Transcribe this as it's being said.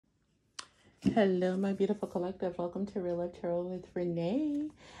Hello, my beautiful collective. Welcome to Real Love Tarot with Renee.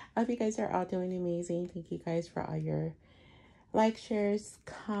 I hope you guys are all doing amazing. Thank you guys for all your likes, shares,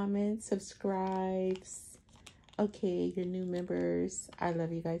 comments, subscribes. Okay, your new members. I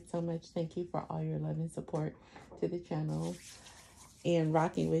love you guys so much. Thank you for all your love and support to the channel and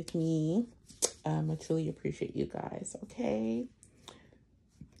rocking with me. I truly appreciate you guys. Okay.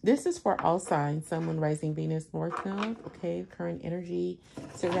 This is for all signs, Sun, Moon, Rising, Venus, North Node. Okay, current energy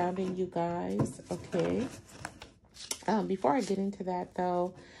surrounding you guys. Okay. Before I get into that,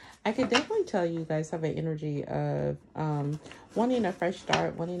 though, I could definitely tell you guys have an energy of wanting a fresh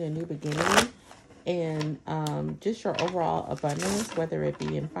start, wanting a new beginning, and just your overall abundance, whether it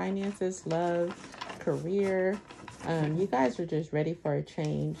be in finances, love, career. You guys are just ready for a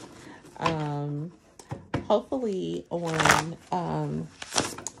change. Hopefully on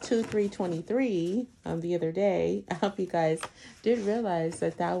 2/3/23 the other day, I hope you guys did realize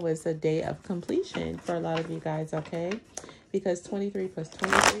that that was a day of completion for a lot of you guys, okay? Because 23 plus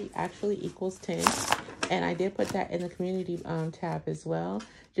 23 actually equals 10. And I did put that in the community tab as well,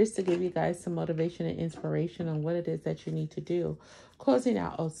 just to give you guys some motivation and inspiration on what it is that you need to do. Closing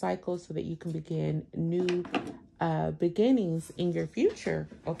out old cycles so that you can begin new beginnings in your future,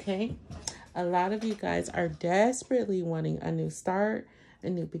 okay? A lot of you guys are desperately wanting a new start, a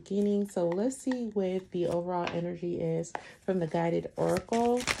new beginning. So let's see what the overall energy is from the guided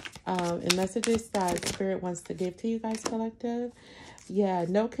oracle and messages that Spirit wants to give to you guys, collective. Yeah,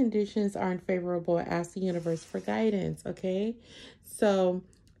 no conditions are unfavorable. Ask the universe for guidance, okay? So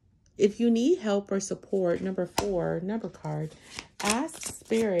if you need help or support, number 4, number card, ask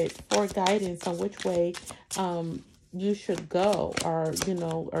Spirit for guidance on which way you should go, or,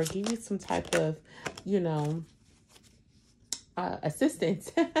 or give you some type of,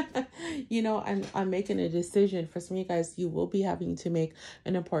 assistance. I'm making a decision. For some of you guys, you will be having to make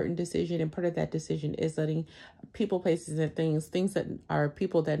an important decision, and part of that decision is letting people, places, and things that are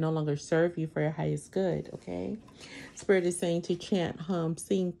people that no longer serve you for your highest good, okay? Spirit is saying to chant, hum,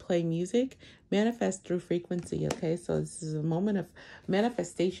 sing, play music, manifest through frequency, okay? So this is a moment of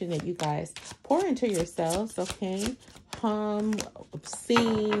manifestation that you guys pour into yourselves, okay? Hum,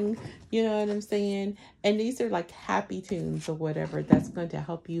 sing, you know what I'm saying? And these are like happy tunes or whatever that's going to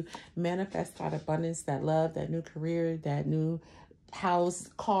help you manifest that abundance, that love, that new career, that new house,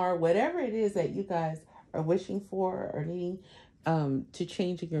 car, whatever it is that you guys are wishing for or needing to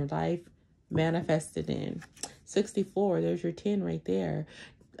change in your life. Manifest it in. 64, there's your 10 right there.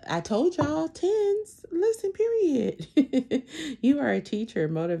 I told y'all 10s. Listen, period. You are a teacher,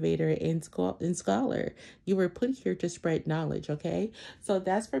 motivator, and scholar. You were put here to spread knowledge, okay? So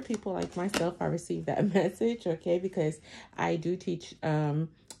that's for people like myself. I received that message, okay? Because I do teach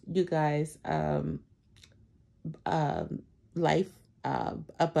you guys life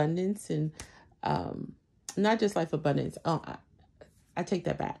abundance and not just life abundance. Oh, I take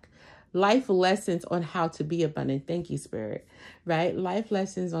that back. Life lessons on how to be abundant. Thank you, Spirit. Right? Life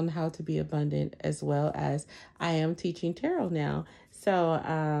lessons on how to be abundant, as well as I am teaching tarot now.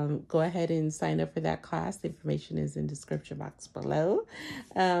 So go ahead and sign up for that class. The information is in the description box below.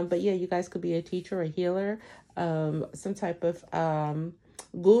 But yeah, you guys could be a teacher, a healer, some type of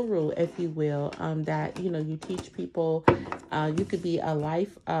guru, if you will, that, you teach people. You could be a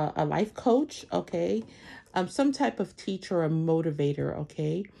life coach, okay? Some type of teacher or motivator,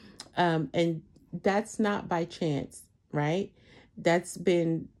 okay? And that's not by chance, right? That's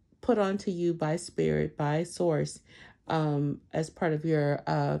been put onto you by Spirit, by Source, as part of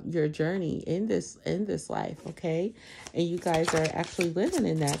your journey in this life, okay? And you guys are actually living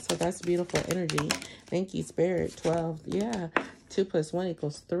in that, so that's beautiful energy. Thank you, Spirit. 12, yeah. 2 + 1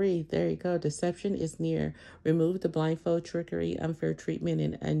 = 3. There you go. Deception is near. Remove the blindfold, trickery, unfair treatment,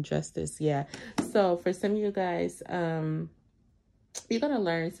 and injustice. Yeah. So for some of you guys, you're going to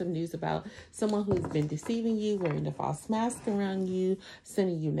learn some news about someone who's been deceiving you, wearing the false mask around you,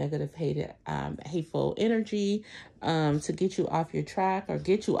 sending you negative, hateful energy to get you off your track or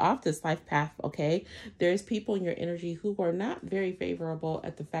get you off this life path, okay? There's people in your energy who are not very favorable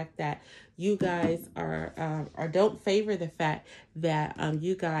at the fact that you guys are, or don't favor the fact that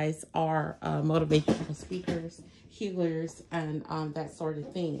you guys are motivational speakers, healers, and that sort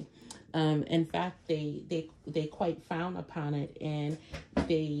of thing. In fact, they quite frown upon it, and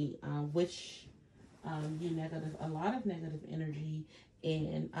they wish you a lot of negative energy,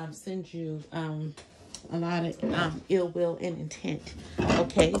 and send you a lot of ill will and intent.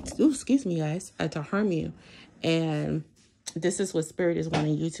 Okay, ooh, excuse me, guys, to harm you, and this is what Spirit is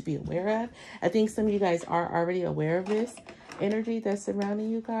wanting you to be aware of. I think some of you guys are already aware of this energy that's surrounding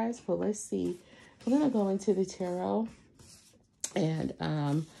you guys, but let's see. We're gonna go into the tarot, and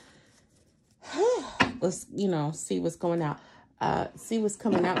let's, you know, see what's going out. See what's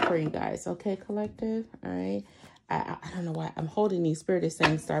coming out for you guys. Okay, collective. All right. I don't know why I'm holding these. Spirit is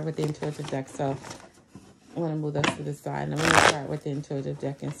saying start with the intuitive deck. So I want to move us to the side. And I'm going to start with the intuitive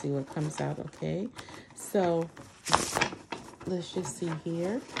deck and see what comes out. Okay. So let's just see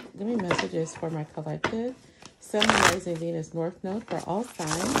here. Give me messages for my collective. Sun, Rising, Venus, North Node for all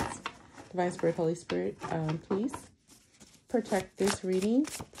signs. Divine Spirit, Holy Spirit, please protect this reading.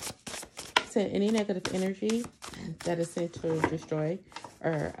 Send any negative energy that is sent to destroy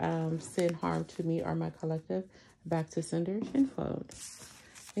or send harm to me or my collective back to sender tenfold.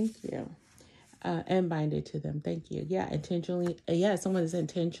 Thank you. And bind it to them. Thank you. Yeah, intentionally. Yeah, someone is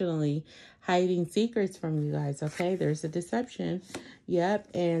intentionally hiding secrets from you guys. Okay, there's a deception. Yep,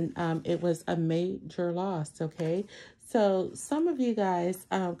 and it was a major loss. Okay, so some of you guys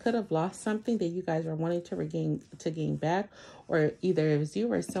could have lost something that you guys are wanting to gain back, or either it was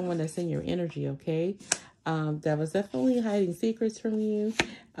you or someone that's in your energy. Okay, that was definitely hiding secrets from you.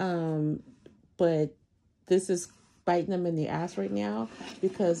 But this is biting them in the ass right now,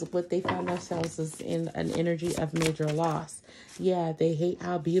 because what they found themselves is in an energy of major loss. Yeah, they hate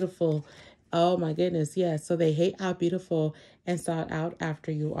how beautiful. Oh my goodness. Yeah, so they hate how beautiful and sought out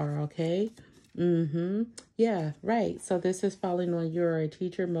after you are. Okay. Yeah, right. So this is falling on you're a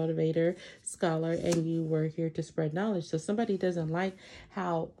teacher, motivator, scholar, and you were here to spread knowledge. So somebody doesn't like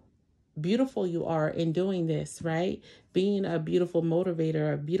how beautiful you are in doing this, right? Being a beautiful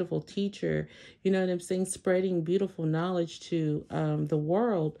motivator, a beautiful teacher, you know what I'm saying? Spreading beautiful knowledge to the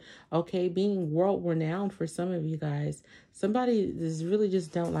world, okay? Being world renowned for some of you guys. Somebody is really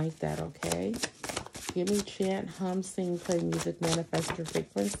just don't like that, okay? Give me chant, hum, sing, play music, manifest your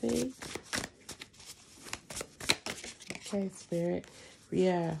frequency. Okay, Spirit.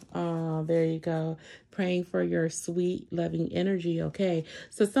 Yeah, there you go. Praying for your sweet, loving energy, okay?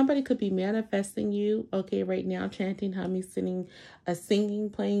 So somebody could be manifesting you, okay, right now, chanting, humming, singing,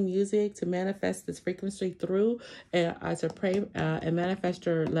 playing music to manifest this frequency through, to pray and manifest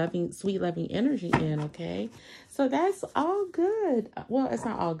your loving, sweet, loving energy in, okay? So that's all good. Well, it's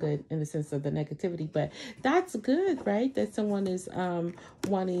not all good in the sense of the negativity, but that's good, right? That someone is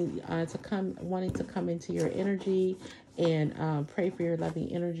wanting to come into your energy and pray for your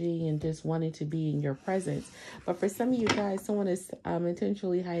loving energy and just wanting to be in your presence. But for some of you guys, someone is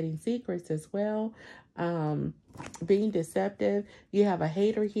intentionally hiding secrets as well, being deceptive. You have a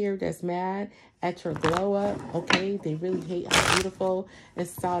hater here that's mad at your glow up, okay? They really hate how beautiful and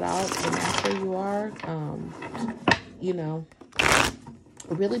sought out and after you are, you know,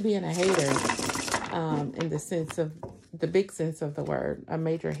 really being a hater in the sense of the big sense of the word, a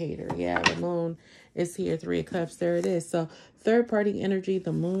major hater. Yeah, the moon is here, 3 of Cups. There it is. So third party energy,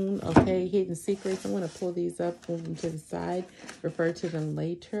 the moon, okay, hidden secrets. I'm going to pull these up, move them to the side, refer to them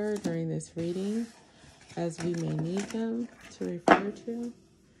later during this reading as we may need them to refer to.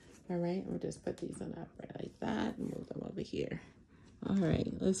 All right, we'll just put these on upright like that and move them over here. All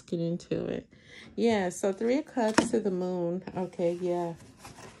right, let's get into it. Yeah, so 3 of Cups to the moon. Okay, yeah.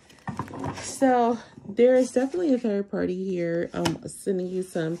 So there is definitely a third party here sending you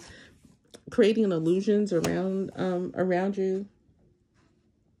some, creating illusions around you.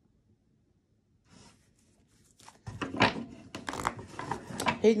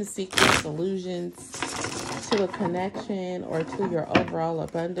 Hidden secrets, illusions to a connection or to your overall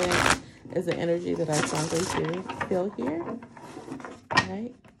abundance is the energy that I strongly feel here. All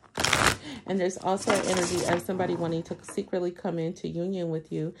right. And there's also an energy of somebody wanting to secretly come into union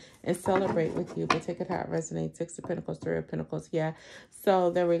with you and celebrate with you. But take it how it resonates. 6 of Pentacles, 3 of Pentacles. Yeah. So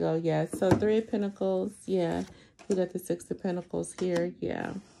there we go. Yeah. So 3 of Pentacles. Yeah. We got the 6 of Pentacles here.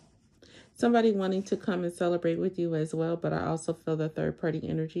 Yeah. Somebody wanting to come and celebrate with you as well. But I also feel the third party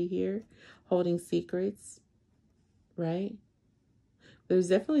energy here. Holding secrets. Right? There's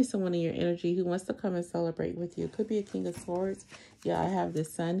definitely someone in your energy who wants to come and celebrate with you. Could be a King of Swords. Yeah, I have the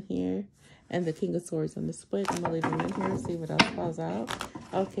Sun here and the King of Swords on the split. I'm going to leave them in here, see what else falls out.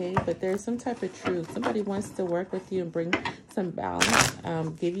 Okay, but there's some type of truth. Somebody wants to work with you and bring some balance,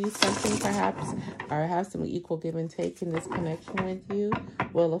 give you something perhaps, or have some equal give and take in this connection with you.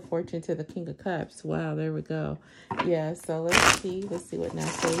 Wheel of Fortune to the King of Cups. Wow, there we go. Yeah, so let's see what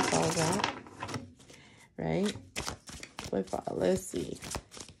naturally falls out. Right? Let's see.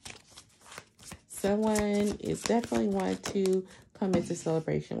 Someone is definitely want to come into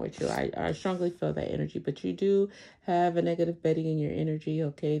celebration with you. I strongly feel that energy, but you do have a negative Betty in your energy,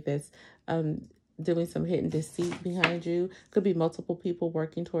 okay, that's doing some hidden deceit behind you. Could be multiple people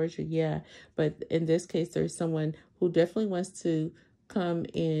working towards you, yeah. But in this case, there's someone who definitely wants to come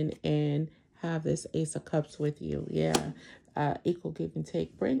in and have this Ace of Cups with you, yeah. equal give and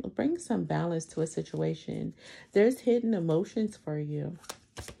take. Bring some balance to a situation. There's hidden emotions for you,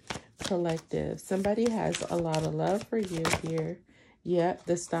 collective. Somebody has a lot of love for you here. Yep,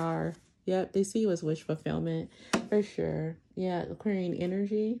 the star. Yep, they see you as wish fulfillment for sure. Yeah, Aquarian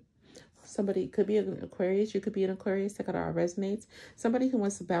energy. Somebody could be an Aquarius. You could be an Aquarius. Check out our resonates. Somebody who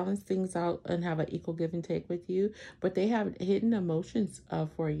wants to balance things out and have an equal give and take with you, but they have hidden emotions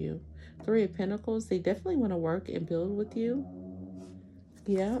for you. Three of Pentacles. They definitely want to work and build with you.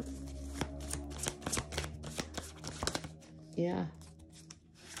 Yeah. Yeah.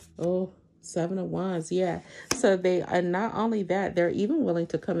 Oh, Seven of Wands. Yeah. So they are not only that, they're even willing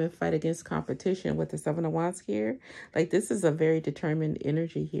to come and fight against competition with the Seven of Wands here. Like, this is a very determined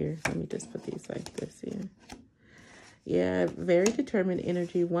energy here. Let me just put these like this here. Yeah, very determined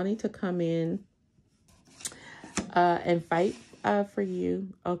energy, wanting to come in and fight for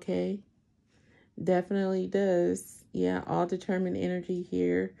you. Okay. Definitely does. Yeah, all determined energy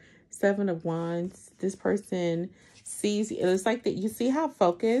here. Seven of Wands. This person sees, it's like that. You see how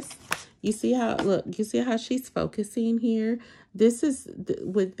focused, you see how, look, you see how she's focusing here. This is,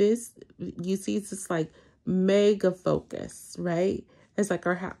 with this, you see it's just like mega focus, right? It's like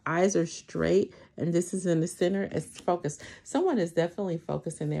her eyes are straight and this is in the center. It's focused. Someone is definitely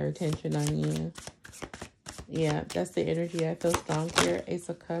focusing their attention on you. Yeah, that's the energy I feel strong here. Ace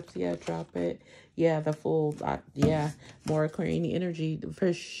of Cups. Yeah, drop it. Yeah, the Fool. Yeah, more Aquarian energy.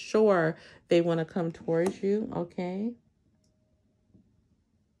 For sure, they want to come towards you. Okay.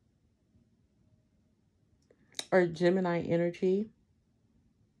 Or Gemini energy.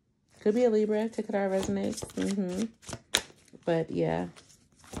 Could be a Libra. Take it out, resonates. But yeah.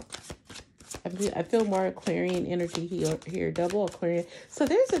 I feel more Aquarian energy here. Double Aquarian. So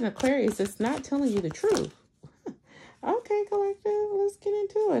there's an Aquarius that's not telling you the truth. Okay, collective, let's get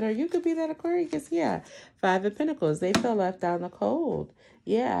into it. Or you could be that Aquarius. Yeah. Five of Pentacles. They feel left out in the cold.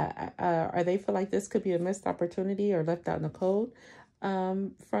 Yeah. Or they feel like this could be a missed opportunity or left out in the cold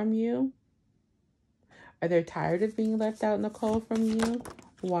from you. Are they tired of being left out in the cold from you?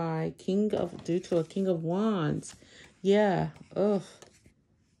 Why? Due to a King of Wands. Yeah. Ugh.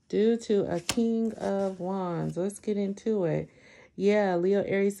 Due to a King of Wands. Let's get into it. Yeah, Leo,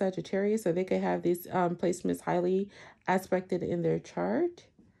 Aries, Sagittarius. So they could have these placements highly aspected in their chart.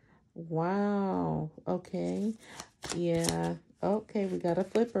 Wow. Okay. Yeah. Okay, we got a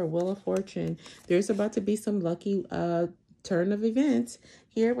flipper. Wheel of Fortune. There's about to be some lucky turn of events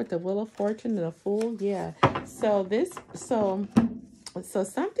here with the Wheel of Fortune and the Fool. Yeah. So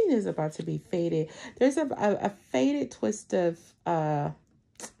something is about to be faded. There's a faded twist of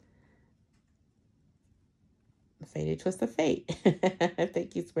fate.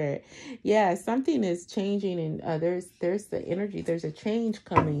 Thank you, Spirit. Yeah, something is changing, and there's the energy. There's a change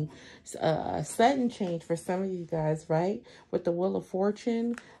coming, a sudden change for some of you guys, right? With the Wheel of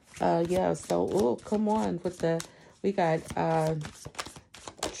Fortune. Yeah. So, oh, come on we got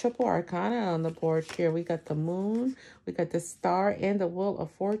triple arcana on the board here. We got the Moon, we got the Star, and the Wheel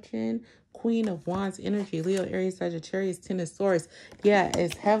of Fortune. Queen of Wands energy. Leo, Aries, Sagittarius, Ten of Swords. Yeah,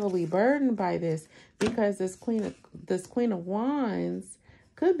 is heavily burdened by this because this Queen of Wands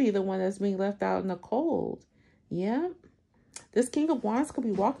could be the one that's being left out in the cold. Yeah, this King of Wands could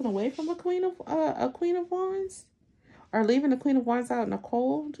be walking away from a Queen of Wands, or leaving the Queen of Wands out in the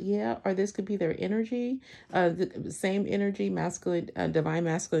cold. Yeah, or this could be their energy, the same energy, masculine, divine,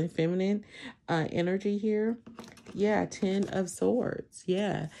 masculine, feminine energy here. Yeah, Ten of Swords.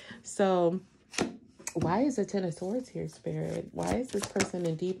 Yeah. So why is the Ten of Swords here, Spirit? Why is this person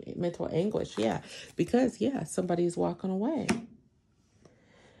in deep mental anguish? Yeah, because, yeah, somebody's walking away.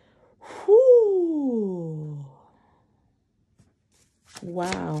 Whew.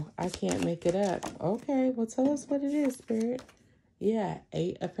 Wow, I can't make it up. Okay, well, tell us what it is, Spirit. Yeah,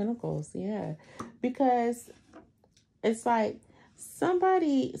 Eight of Pentacles. Yeah, because it's like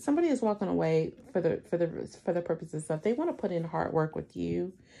somebody is walking away for the purposes of, they want to put in hard work with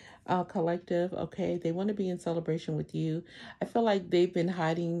you, collective. Okay, they want to be in celebration with you. I feel like they've been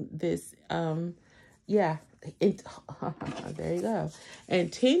hiding this. Yeah. There you go.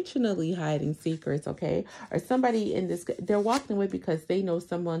 Intentionally hiding secrets, okay? Or somebody in this, they're walking away because they know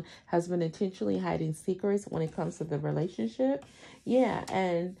someone has been intentionally hiding secrets when it comes to the relationship. Yeah,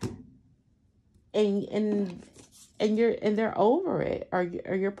 and they're over it, or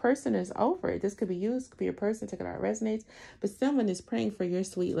your person is over it. This could be you, this could be your person. Take it out, resonates. But someone is praying for your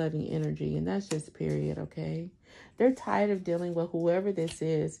sweet, loving energy, and that's just period, okay? They're tired of dealing with whoever this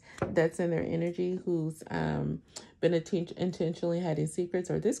is that's in their energy, who's been intentionally hiding secrets,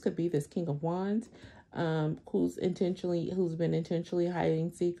 or this could be this King of Wands. who's been intentionally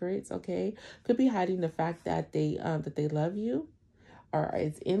hiding secrets. Okay, could be hiding the fact that they love you or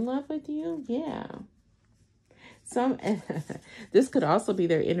is in love with you. Yeah. Some this could also be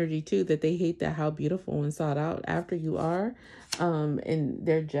their energy too, that they hate that how beautiful and sought out after you are, and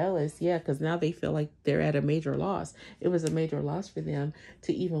they're jealous. Yeah, because now they feel like they're at a major loss. It was a major loss for them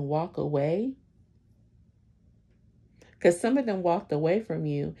to even walk away, because some of them walked away from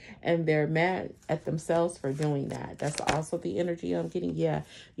you and they're mad at themselves for doing that. That's also the energy I'm getting. Yeah,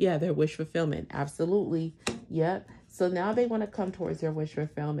 their wish fulfillment. Absolutely. Yep. So now they want to come towards their wish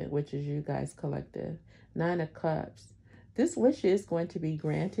fulfillment, which is you guys collective. 9 of Cups. This wish is going to be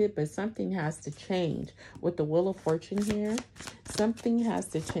granted, but something has to change. With the Wheel of Fortune here, something has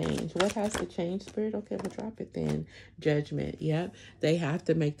to change. What has to change, Spirit? Okay, we'll drop it then. Judgment. Yep. They have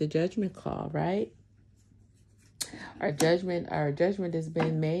to make the judgment call, right? Our judgment has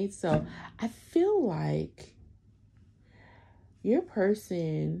been made. So I feel like your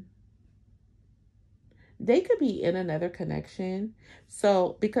person, they could be in another connection.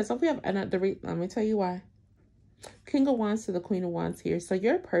 So because if we have another, let me tell you why. King of Wands to the Queen of Wands here. So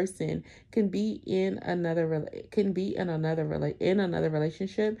your person can be in another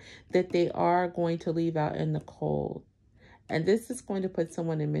relationship that they are going to leave out in the cold. And this is going to put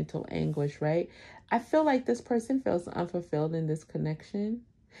someone in mental anguish, right? I feel like this person feels unfulfilled in this connection.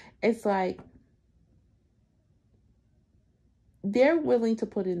 It's like they're willing to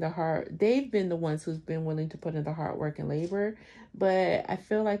put in the hard. They've been the ones who's been willing to put in the hard work and labor. But I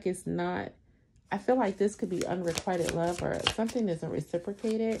feel like it's not. I feel like this could be unrequited love, or something isn't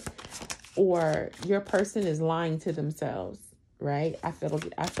reciprocated, or your person is lying to themselves, right? I feel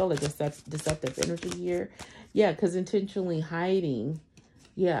a deceptive energy here. Yeah, because intentionally hiding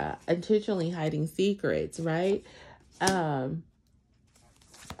secrets, right?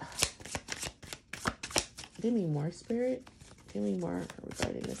 Give me more, Spirit. Give me more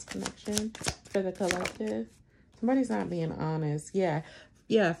regarding this connection for the collective. Somebody's not being honest. Yeah,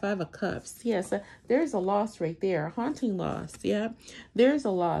 5 of Cups. Yeah, so there's a loss right there. A haunting loss. Yeah, there's a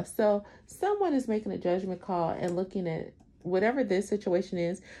loss. So someone is making a judgment call and looking at whatever this situation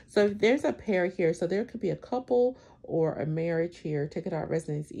is. So there's a pair here. So there could be a couple or a marriage here. Take it out,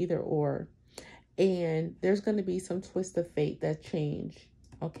 resonance, either or. And there's going to be some twist of fate that change.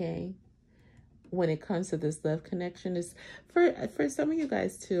 Okay. When it comes to this love connection, is for some of you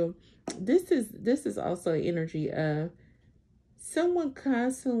guys too. This is also energy of someone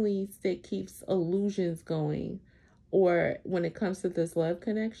constantly that keeps illusions going, or when it comes to this love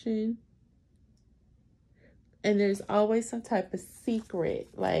connection, and there's always some type of secret,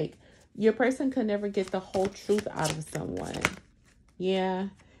 like your person can never get the whole truth out of someone. Yeah,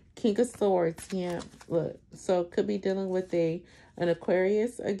 King of Swords. Yeah, look, so could be dealing with an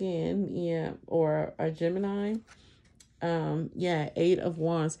Aquarius again, yeah, or a Gemini. Yeah, 8 of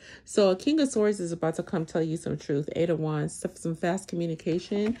Wands. So a King of Swords is about to come tell you some truth. 8 of Wands, some fast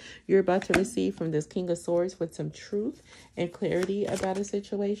communication you're about to receive from this King of Swords with some truth and clarity about a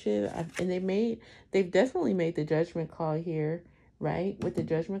situation. And they've definitely made the judgment call here, right? With the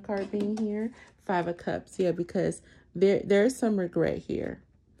Judgment card being here. 5 of Cups, yeah, because there's some regret here,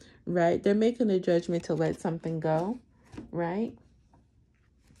 right? They're making a judgment to let something go, right?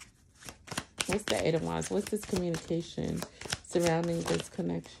 What's the 8 of Wands? What's this communication surrounding this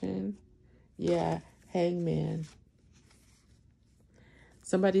connection? Yeah, Hangman.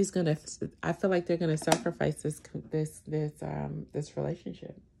 Somebody's gonna. I feel like they're gonna sacrifice this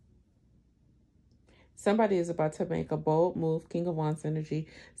relationship. Somebody is about to make a bold move. King of Wands energy.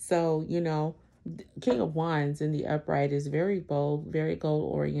 So King of Wands in the upright is very bold, very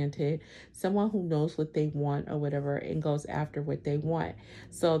goal-oriented, someone who knows what they want or whatever and goes after what they want.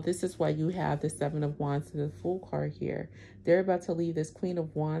 So this is why you have the 7 of Wands to the Fool card here. They're about to leave this Queen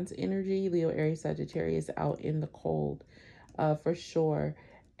of Wands energy, Leo, Aries, Sagittarius, out in the cold, for sure.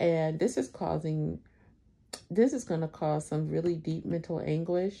 And this is going to cause some really deep mental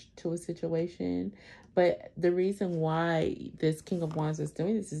anguish to a situation. But the reason why this King of Wands is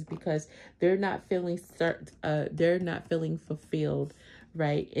doing this is because they're not feeling fulfilled,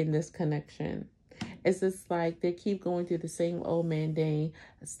 right, in this connection. It's just like they keep going through the same old mundane,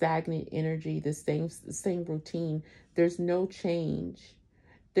 stagnant energy, the same routine. There's no change.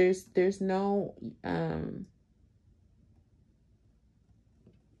 There's no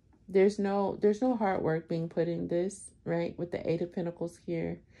hard work being put in this, right? With the 8 of Pentacles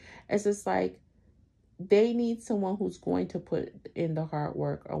here. It's just like they need someone who's going to put in the hard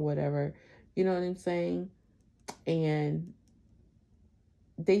work or whatever. You know what I'm saying? And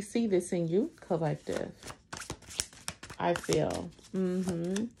they see this in you, collective. I feel.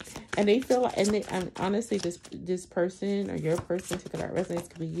 And they feel like, and they, honestly, this person or your person, take it out resonates,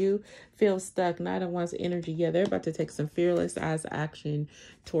 could be you, feel stuck, not in one's energy. Yeah, they're about to take some fearless ass action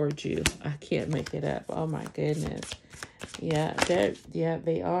towards you. I can't make it up. Oh my goodness. Yeah,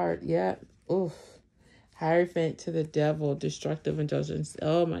 they are. Yeah. Oof. Hierophant to the devil, destructive indulgence.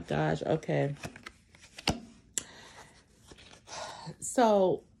 Oh my gosh. Okay.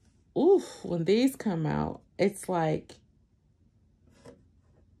 So, oof, when these come out, it's like,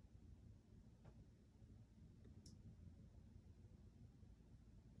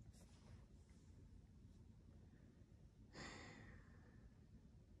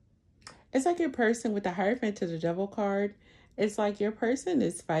 it's like your person with the Hierophant to the devil card. It's like your person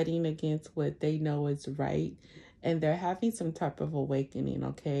is fighting against what they know is right. And they're having some type of awakening,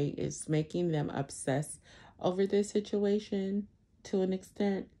 okay? It's making them obsess over this situation to an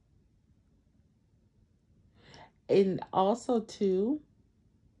extent. And also, too,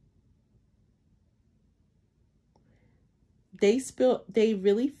 they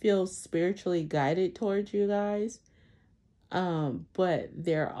really feel spiritually guided towards you guys. But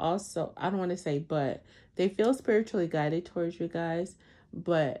they're also, I don't want to say but, they feel spiritually guided towards you guys,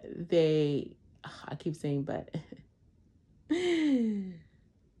 but I keep saying but.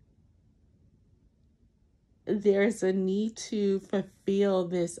 There's a need to fulfill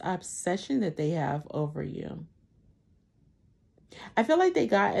this obsession that they have over you. I feel like they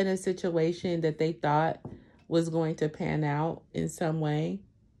got in a situation that they thought was going to pan out in some way,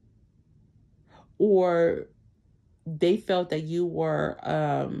 or they felt that you were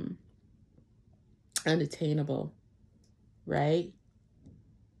unattainable, right?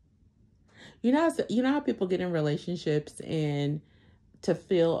 You know how people get in relationships and to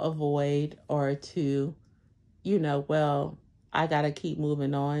fill a void, or to, well, I gotta keep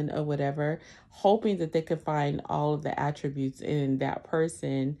moving on or whatever, hoping that they could find all of the attributes in that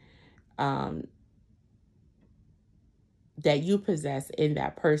person that you possess in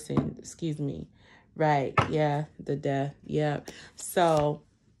that person. Excuse me. Right. Yeah. The death. Yeah. So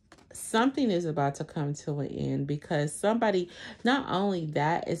something is about to come to an end, because somebody, not only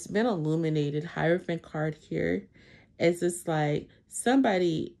that, it's been illuminated. Hierophant card here. It's just like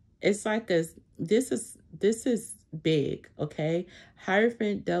somebody, it's like this is big, okay?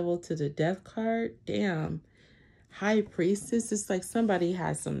 Hierophant devil to the death card. Damn. High priestess, it's like somebody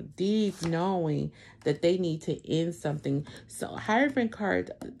has some deep knowing that they need to end something. So Hierophant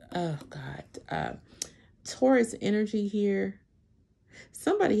card, oh God, Taurus energy here.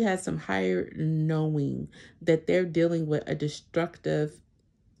 Somebody has some higher knowing that they're dealing with a destructive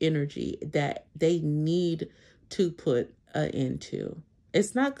energy that they need to put an end to.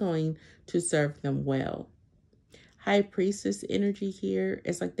 It's not going to serve them well. High priestess energy here.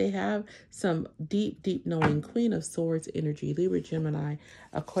 It's like they have some deep knowing. Queen of Swords energy. Libra, Gemini,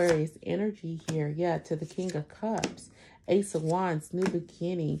 Aquarius energy here. Yeah, to the King of Cups. Ace of Wands, new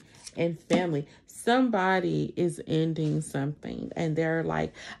beginning, and family. Somebody is ending something, and they're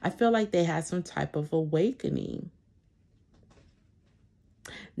like, I feel like they had some type of awakening.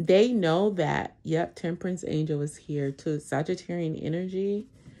 They know that, yep, Temperance Angel is here, to Sagittarian energy.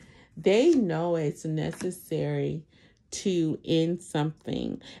 They know it's necessary to end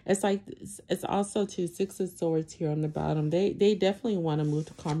something. It's like, it's also to Six of Swords here on the bottom. They definitely want to move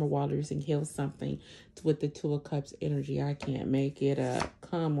to calmer waters and heal something with the Two of Cups energy. I can't make it up.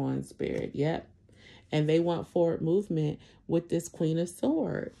 Come on, Spirit. Yep. And they want forward movement with this Queen of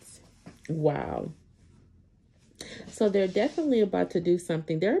Swords. Wow. So they're definitely about to do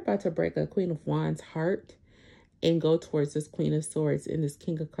something. They're about to break a Queen of Wands heart and go towards this Queen of Swords and this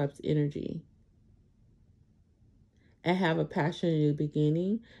King of Cups energy, and have a passionate new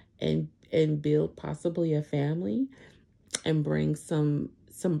beginning, and build possibly a family, and bring some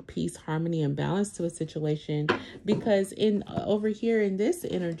peace, harmony, and balance to a situation. Because over here in this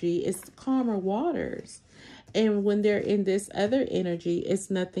energy, it's calmer waters, and when they're in this other energy, it's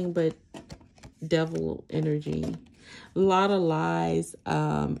nothing but devil energy. A lot of lies,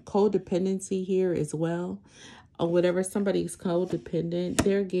 codependency here as well. Or whatever, somebody's codependent,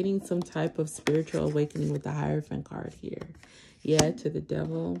 they're getting some type of spiritual awakening with the Hierophant card here. Yeah, to the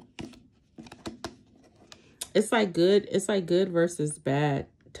devil. It's like good versus bad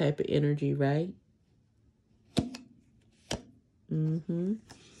type of energy, right?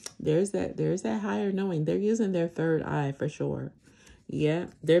 There's that higher knowing. They're using their third eye for sure. Yeah,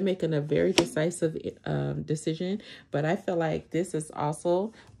 they're making a very decisive decision. But I feel like this is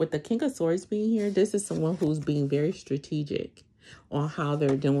also, with the King of Swords being here, this is someone who's being very strategic on how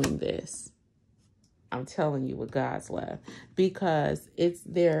they're doing this. I'm telling you, with God's love. Because they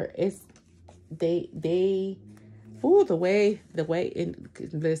Ooh,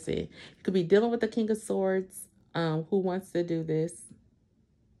 listen, you could be dealing with the King of Swords, who wants to do this.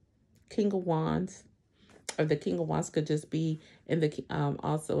 King of Wands, or the King of Wands could just be in the,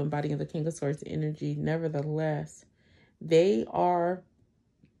 also embodying the King of Swords energy. Nevertheless, they are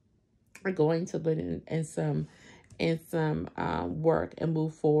going to put in some work and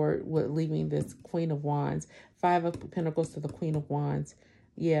move forward with leaving this Queen of Wands. 5 of Pentacles to the Queen of Wands.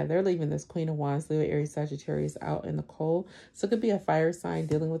 Yeah, they're leaving this Queen of Wands, Leo, Aries, Sagittarius out in the cold. So it could be a fire sign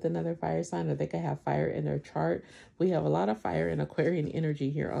dealing with another fire sign, or they could have fire in their chart. We have a lot of fire and Aquarian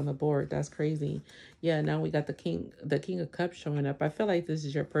energy here on the board. That's crazy. Yeah, now we got the King of Cups showing up. I feel like this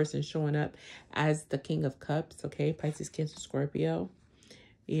is your person showing up as the King of Cups, okay? Pisces, Cancer, Scorpio.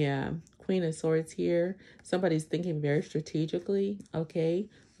 Yeah, Queen of Swords here. Somebody's thinking very strategically, okay,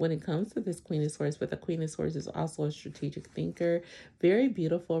 when it comes to this Queen of Swords. But the Queen of Swords is also a strategic thinker. Very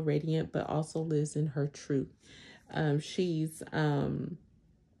beautiful, radiant, but also lives in her truth. She's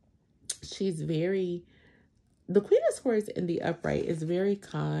very... The Queen of Swords in the upright is very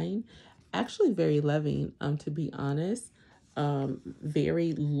kind, actually very loving, to be honest.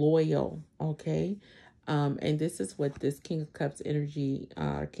 Very loyal, okay? And this is what this King of Cups energy,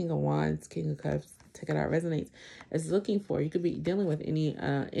 King of Wands, King of Cups, take it out, resonates, is looking for. You could be dealing with any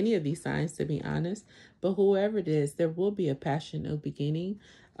of these signs, to be honest. But whoever it is, there will be a passionate beginning,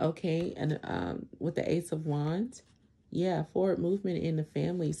 okay? And with the Ace of Wands, yeah, forward movement in the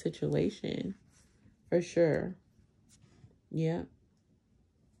family situation, for sure. Yeah.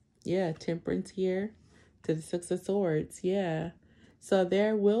 Yeah, Temperance here to the Six of Swords, yeah. So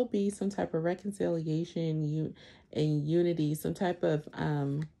there will be some type of reconciliation and unity, some type of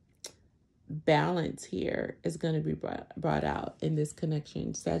balance here is going to be brought out in this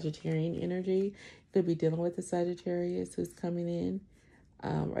connection. Sagittarian energy could be dealing with the Sagittarius who's coming in,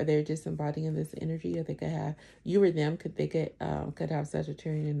 or they're just embodying this energy, or they could have, you or them could have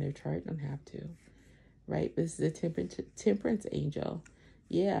Sagittarian in their chart. Don't have to, right? This is a temperance angel,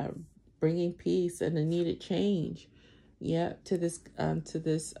 yeah, bringing peace and a needed change. Yeah, to this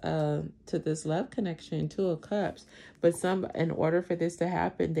love connection, 2 of Cups. But in order for this to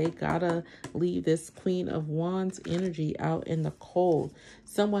happen, they gotta leave this Queen of Wands energy out in the cold.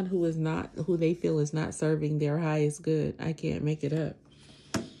 Someone who they feel is not serving their highest good. I can't make it up.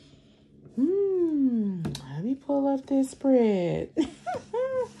 Let me pull up this spread.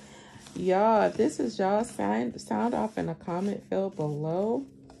 Y'all, if this is y'all, sound off in a comment field below.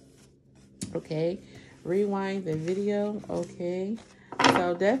 Okay. Rewind the video. Okay,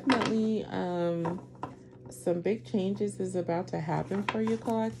 so definitely some big changes is about to happen for you,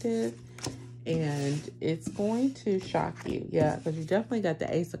 collective, and it's going to shock you. Yeah, because you definitely got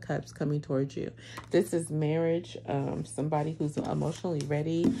the Ace of Cups coming towards you. This is marriage, somebody who's emotionally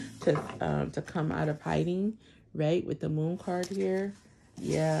ready to come out of hiding, right, with the Moon card here.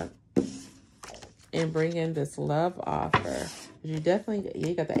 Yeah, and bring in this love offer. You got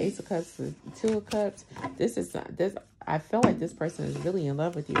the Ace of Cups, the 2 of Cups. I feel like this person is really in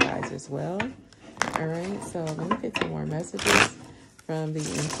love with you guys as well. All right, so let me get some more messages from the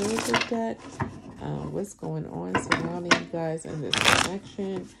intuitive deck. What's going on surrounding you guys in this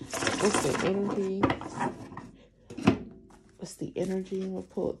connection? What's the energy? What's the energy?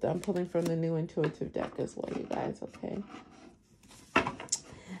 I'm pulling from the new intuitive deck as well, you guys, okay?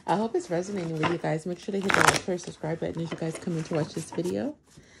 I hope it's resonating with you guys. Make sure to hit the like or subscribe button as you guys come in to watch this video,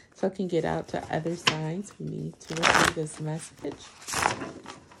 so I can get out to other signs who need to receive this message.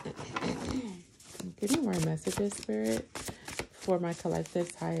 I'm getting more messages, Spirit, for my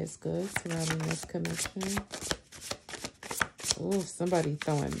collective's highest good surrounding this connection. Oh, somebody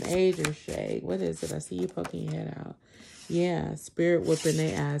throwing major shade. What is it? I see you poking your head out. Yeah, Spirit whipping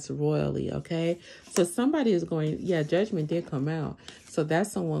their ass royally, okay? So somebody is going, yeah, judgment did come out. So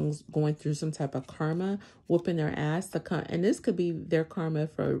that's someone's going through some type of karma, whooping their ass to come. And this could be their karma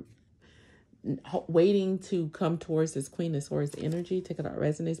for waiting to come towards this Queen of Swords energy. Take it out,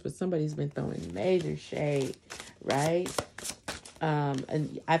 resonates, but somebody's been throwing major shade, right?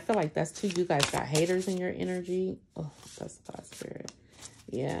 And I feel like that's too. You guys got haters in your energy. Oh, that's God, Spirit.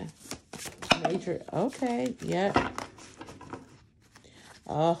 Yeah. Major. Okay. Yeah.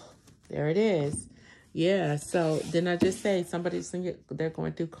 Oh, there it is. Yeah, so then I just say they're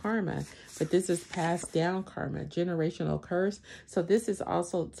going through karma, but this is passed down karma, generational curse. So this is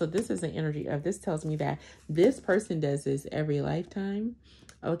the energy of this. Tells me that this person does this every lifetime,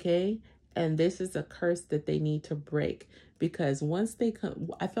 okay? And this is a curse that they need to break, because once they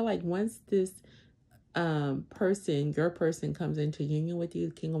come, I feel like once this your person comes into union with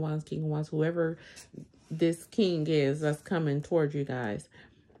you, King of Wands, whoever this king is that's coming towards you guys,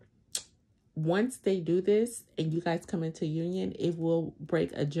 once they do this and you guys come into union, it will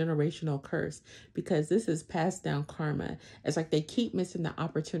break a generational curse, because this is passed down karma. It's like they keep missing the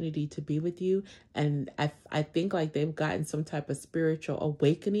opportunity to be with you. And I think like they've gotten some type of spiritual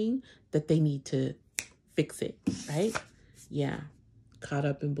awakening that they need to fix it, right? Yeah. Caught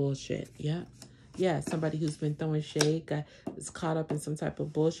up in bullshit. Yeah. Yeah, somebody who's been throwing shade is caught up in some type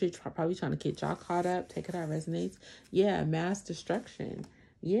of bullshit, probably trying to get y'all caught up. Take it out, resonates. Yeah, mass destruction.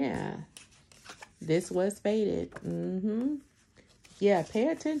 Yeah, this was fated. Yeah, pay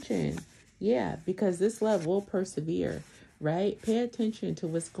attention. Yeah, because this love will persevere, right? Pay attention to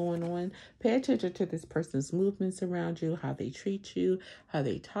what's going on. Pay attention to this person's movements around you, how they treat you, how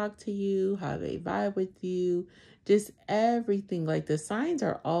they talk to you, how they vibe with you. Just everything. Like, the signs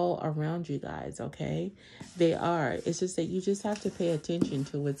are all around you guys, okay? They are. It's just that you just have to pay attention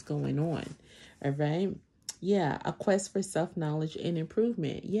to what's going on, all right? Yeah, a quest for self-knowledge and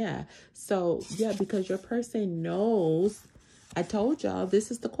improvement. Yeah. So, yeah, because your person knows, I told y'all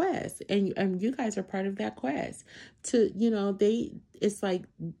this is the quest, and you guys are part of that quest. To, you know, it's like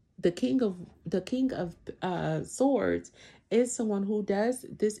the king of swords is someone who does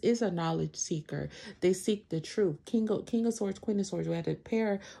this, is a knowledge seeker. They seek the truth. King of swords, queen of swords. We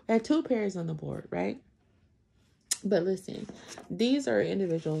had two pairs on the board, right? But listen, these are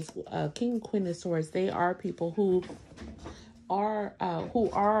individuals, king and queen of swords. They are people who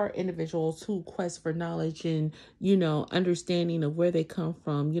are individuals who quest for knowledge and, you know, understanding of where they come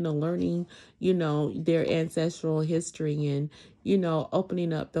from, you know, learning, you know, their ancestral history, and, you know,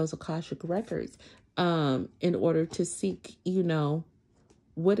 opening up those Akashic records in order to seek, you know,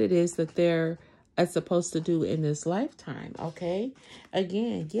 what it is that they're supposed to do in this lifetime. Okay.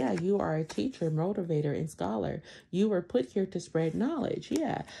 Again, yeah, you are a teacher, motivator, and scholar. You were put here to spread knowledge.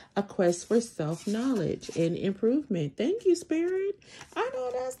 Yeah. A quest for self-knowledge and improvement. Thank you, Spirit. I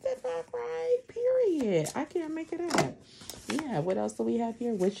know that's the fact, right? Period. I can't make it up. Yeah. What else do we have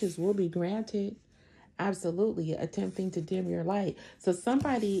here? Wishes will be granted. Absolutely, attempting to dim your light. So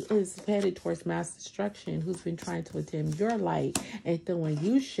somebody is headed towards mass destruction who's been trying to dim your light and throwing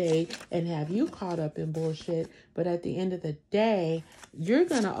you shade and have you caught up in bullshit. But at the end of the day, you're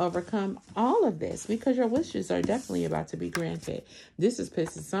going to overcome all of this because your wishes are definitely about to be granted. This is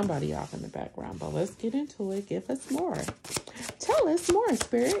pissing somebody off in the background, but let's get into it. Give us more. Tell us more,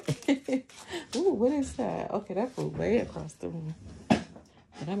 Spirit. Ooh, what is that? Okay, that flew way across the room.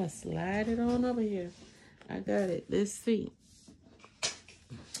 But I'm going to slide it on over here. I got it. Let's see.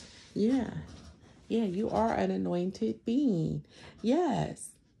 Yeah. Yeah, you are an anointed being. Yes.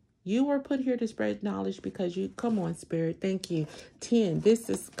 You were put here to spread knowledge because you... Come on, Spirit. Thank you. 10. This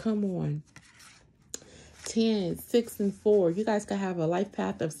is... Come on. 10, 6, and 4. You guys can have a life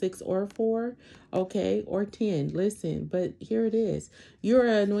path of 6 or 4. Okay? Or 10. Listen. But here it is. You're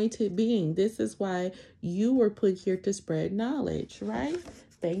an anointed being. This is why you were put here to spread knowledge. Right?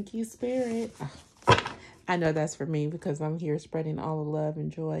 Thank you, Spirit. Oh. I know that's for me because I'm here spreading all the love and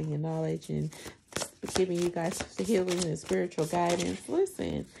joy and knowledge and giving you guys the healing and spiritual guidance.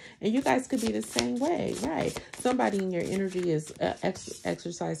 Listen, and you guys could be the same way, right? Somebody in your energy is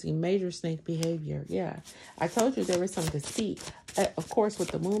exercising major snake behavior. Yeah, I told you there was some deceit. Of course, with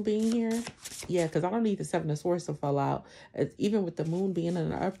the moon being here, yeah, because I don't need the 7 of Swords to fall out. Even with the moon being in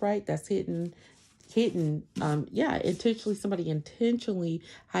an upright, that's hidden, yeah, somebody intentionally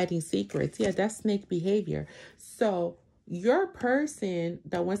hiding secrets. Yeah, that's snake behavior. So your person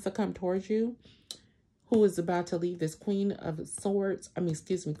that wants to come towards you, who is about to leave this Queen of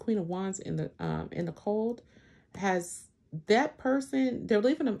Wands in the cold, has that person, they're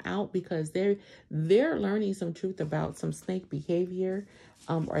leaving them out because they're learning some truth about some snake behavior,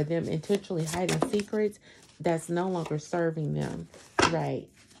 or them intentionally hiding secrets that's no longer serving them, right?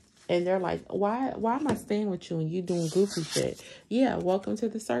 And they're like, why am I staying with you and you doing goofy shit? Yeah, welcome to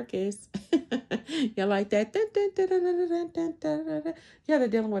the circus. You're like that. Yeah, they're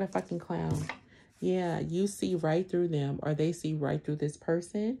dealing with a fucking clown. Yeah, you see right through them, or they see right through this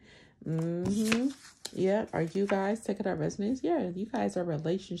person. Yeah, are you guys taking our resonance? Yeah, you guys are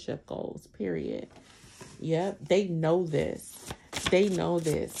relationship goals, period. Yep, they know this. They know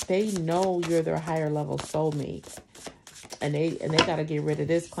this. They know you're their higher level soulmate. And they got to get rid of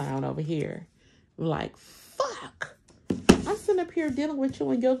this clown over here. I'm like, fuck. I'm sitting up here dealing with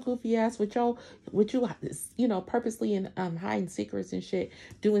you and your goofy ass, with you, you know, purposely and hiding secrets and shit,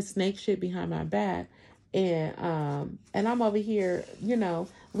 doing snake shit behind my back. And I'm over here, you know,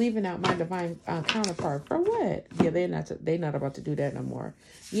 leaving out my divine counterpart for what? Yeah, they're not about to do that no more.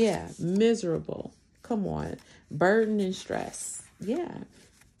 Yeah, miserable. Come on. Burden and stress. Yeah.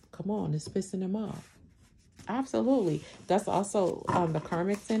 Come on, it's pissing them off. Absolutely. That's also the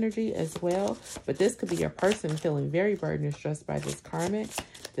karmic's energy as well. But this could be your person feeling very burdened and stressed by this karmic,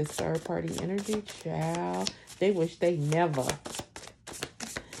 this third party energy. Child, they wish they never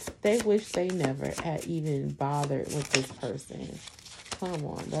had even bothered with this person. Come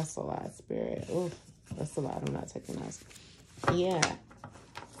on, that's a lot, Spirit. Oof, that's a lot. I'm not taking that. Yeah.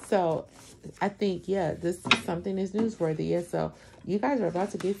 So I think, yeah, this is something that's newsworthy. Yeah, so you guys are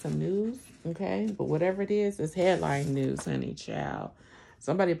about to get some news, okay? But whatever it is, it's headline news, honey, child.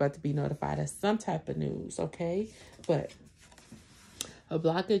 Somebody about to be notified of some type of news, okay? But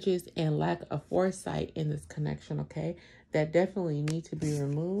blockages and lack of foresight in this connection, okay? That definitely need to be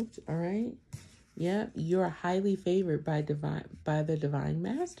removed, all right? Yeah, you're highly favored by the divine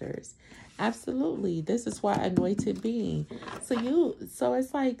masters. Absolutely. This is why anointed being. So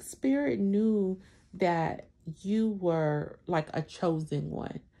it's like spirit knew that you were like a chosen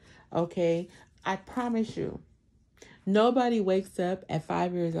one. Okay? I promise you. Nobody wakes up at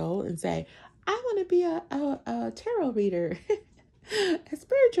 5 years old and say, I want to be a tarot reader. A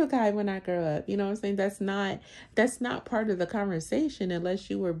spiritual guy when I grow up. You know what I'm saying? That's not part of the conversation unless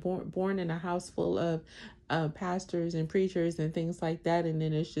you were born in a house full of pastors and preachers and things like that, and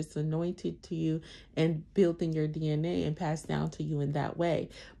then it's just anointed to you and built in your DNA and passed down to you in that way.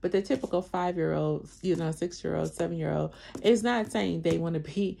 But the typical 5-year-old, 6-year-old, 7-year-old is not saying they want to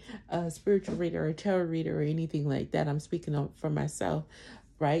be a spiritual reader or a tarot reader or anything like that. I'm speaking for myself,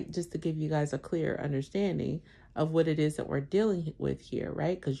 right? Just to give you guys a clear understanding of what it is that we're dealing with here,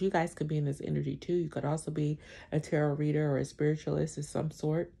 right? Because you guys could be in this energy too. You could also be a tarot reader or a spiritualist of some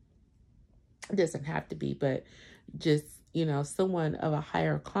sort. It doesn't have to be, but just, someone of a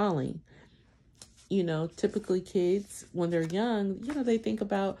higher calling. Typically kids, when they're young, they think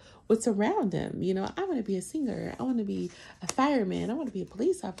about what's around them. I want to be a singer. I want to be a fireman. I want to be a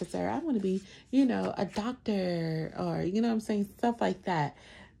police officer. I want to be, a doctor, or, what I'm saying? Stuff like that.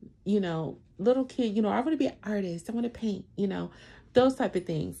 Little kid, I want to be an artist. I want to paint, those type of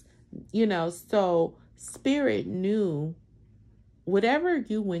things, so spirit knew whatever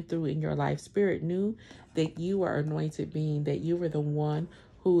you went through in your life, spirit knew that you were anointed being, that you were the one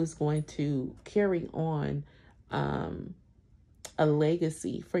who is going to carry on a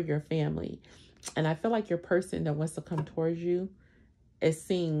legacy for your family. And I feel like your person that wants to come towards you is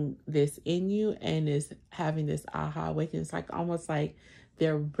seeing this in you and is having this aha awakening. It's like almost like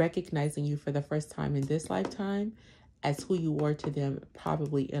they're recognizing you for the first time in this lifetime as who you were to them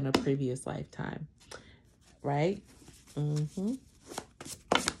probably in a previous lifetime. Right? Mm-hmm.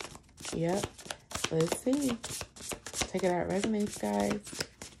 Yep. Let's see. Take it out. Resonates, guys.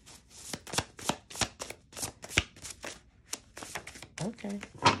 Okay.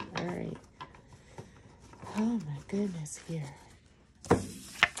 All right. Oh, my goodness. Here.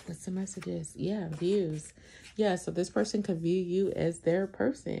 What's the messages? Yeah, views. Yeah, so this person could view you as their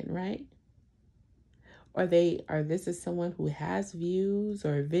person, right? Or this is someone who has views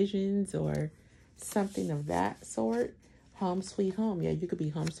or visions or something of that sort. Home sweet home. Yeah, you could be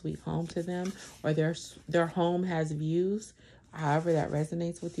home sweet home to them, or their home has views. However that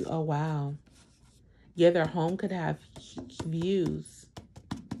resonates with you. Oh, wow. Yeah, their home could have views,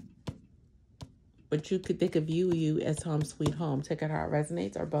 but they could view you as home sweet home. Check out how it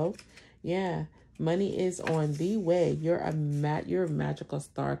resonates, or both. Yeah. Money is on the way. You're a magical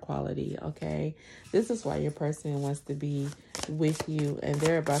star quality, okay? This is why your person wants to be with you, and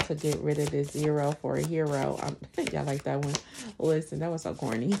they're about to get rid of this 0 for a hero. Y'all like that one? Listen, that was so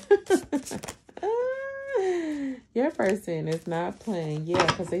corny. Your person is not playing. Yeah,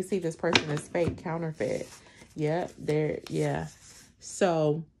 because they see this person as fake, counterfeit. Yeah,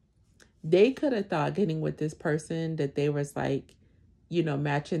 So they could have thought getting with this person that they was like,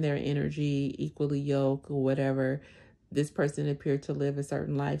 matching their energy, equally yoked or whatever. This person appeared to live a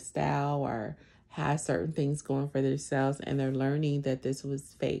certain lifestyle or has certain things going for themselves, and they're learning that this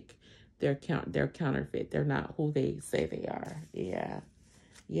was fake. They're counterfeit. They're not who they say they are. Yeah.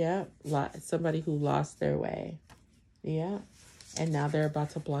 Yeah. Somebody who lost their way. Yeah. And now they're about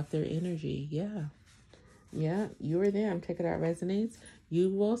to block their energy. Yeah. Yeah. You or them. Check it out. Resonates. You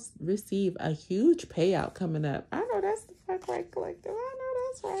will receive a huge payout coming up. I know that's the fuck right collective. I know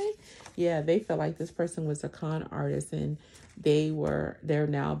that's right. Yeah, they feel like this person was a con artist and they're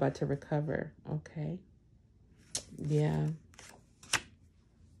now about to recover. Okay. Yeah.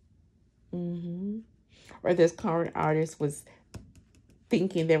 Or this con artist was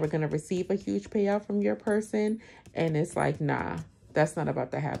thinking they were going to receive a huge payout from your person, and it's like, nah, That's not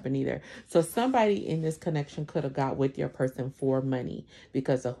about to happen either. So somebody in this connection could have got with your person for money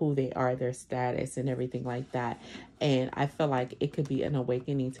because of who they are, their status, and everything like that. And I feel like it could be an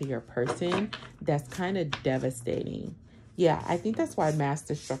awakening to your person that's kind of devastating. Yeah, I think that's why mass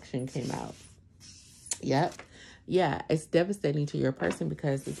destruction came out. Yep. Yeah, it's devastating to your person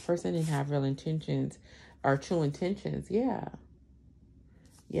because this person didn't have real intentions or true intentions. Yeah.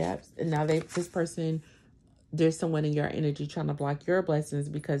 Yep. And now this person, there's someone in your energy trying to block your blessings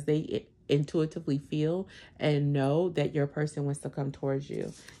because they intuitively feel and know that your person wants to come towards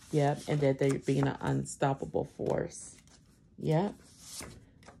you. Yep. And that they're being an unstoppable force. Yep.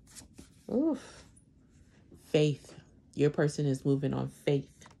 Oof. Faith. Your person is moving on faith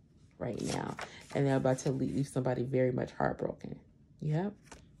right now. And they're about to leave somebody very much heartbroken. Yep.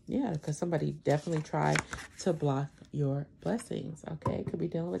 Yeah, because somebody definitely tried to block your blessings. Okay. Could be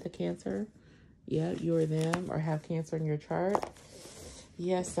dealing with a Cancer. Yeah, you or them, or have Cancer in your chart.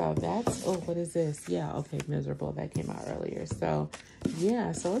 Yeah, so that's, oh, what is this? Yeah, okay, miserable. That came out earlier. So,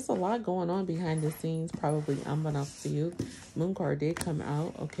 yeah, so it's a lot going on behind the scenes, probably unbeknownst to you. Moon card did come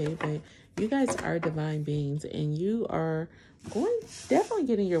out, okay, but you guys are divine beings, and you are definitely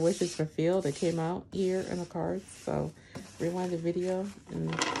getting your wishes fulfilled. It came out here in the cards, so rewind the video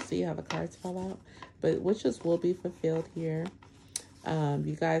and see how the cards fell out. But wishes will be fulfilled here.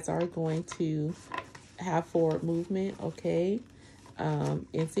 You guys are going to have forward movement, okay?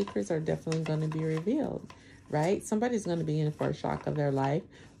 And secrets are definitely going to be revealed, right? Somebody's going to be in for a shock of their life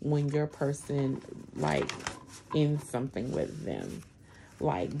when your person, like, ends something with them.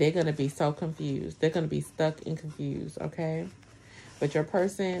 Like, they're going to be so confused. They're going to be stuck and confused, okay? But your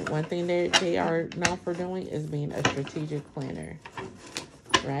person, one thing they are known for doing is being a strategic planner,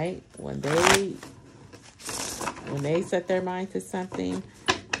 right? When they set their mind to something,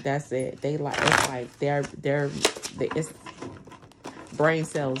 that's it. It's like it's brain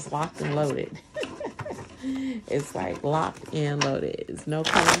cells locked and loaded. It's like locked and loaded. There's no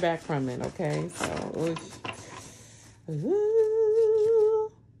coming back from it, okay? So,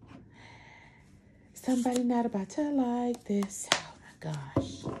 ooh, somebody not about to like this. Oh my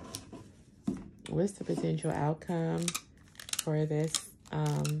gosh. What's the potential outcome for this?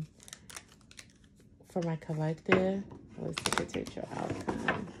 For my collective, what's the potential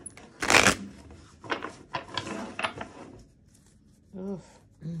outcome? Oof.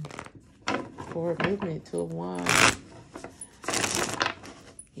 Forward movement, 2 of Wands.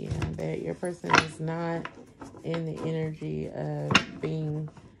 Yeah, that your person is not in the energy of being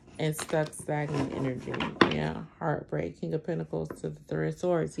in stuck, stagnant energy. Yeah, heartbreak. King of Pentacles to the 3 of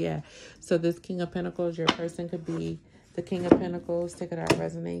Swords. Yeah, so this King of Pentacles, your person could be the King of Pentacles. Take it out,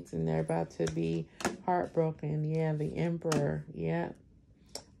 resonates, and they're about to be heartbroken. Yeah, the Emperor. Yeah,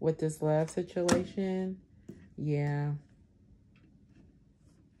 with this love situation. Yeah.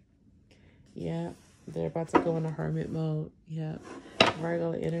 Yeah, they're about to go into hermit mode. Yeah.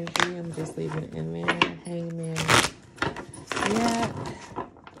 Virgo energy. I'm just leaving it in there. Hangman. Yeah.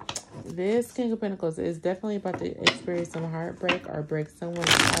 This King of Pentacles is definitely about to experience some heartbreak or break someone's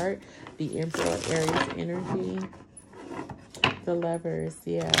heart. The Emperor, Aries energy. The Lovers.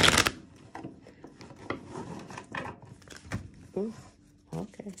 Yeah. Ooh.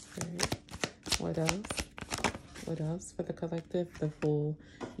 Okay. Great. What else? What else for the collective? The Fool.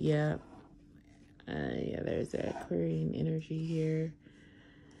 Yeah. Yeah, there's that Aquarian energy here.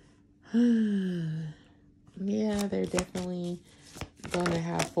 Yeah, they're definitely going to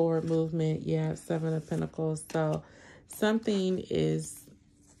have forward movement. Yeah, 7 of Pentacles. So something is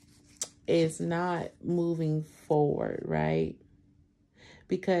not moving forward, right?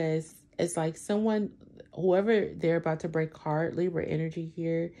 Because it's like whoever they're about to break heart, Libra energy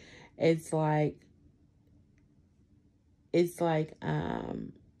here, it's like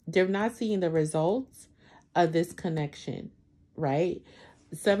they're not seeing the results of this connection, right?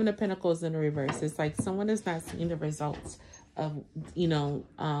 7 of Pentacles in the reverse. It's like someone is not seeing the results of,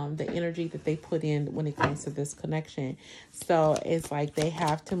 the energy that they put in when it comes to this connection. So it's like they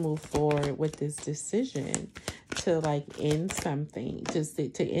have to move forward with this decision to like end something,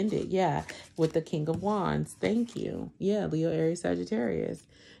 to end it. Yeah, with the King of Wands. Thank you. Yeah, Leo, Aries, Sagittarius.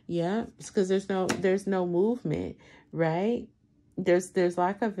 Yeah, because there's no movement, right? There's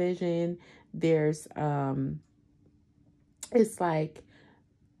lack of vision. There's it's like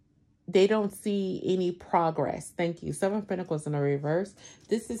they don't see any progress. Thank you. 7 of Pentacles in the reverse.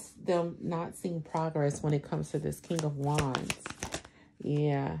 This is them not seeing progress when it comes to this King of Wands.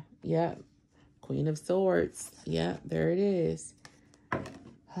 Yeah. Yep. Queen of Swords. Yeah, there it is.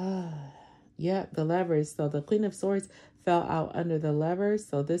 Yep, the Lovers. So the Queen of Swords fell out under the Lovers.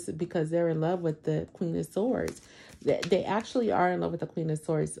 So this is because they're in love with the Queen of Swords. They actually are in love with the Queen of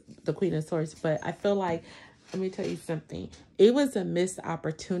Swords, but I feel like, let me tell you something. It was a missed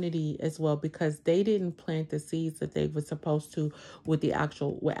opportunity as well, because they didn't plant the seeds that they were supposed to with the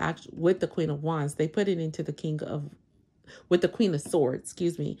with the Queen of Wands. They put it into the with the Queen of Swords,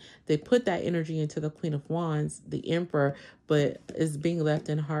 excuse me. They put that energy into the Queen of Wands, the Emperor, but is being left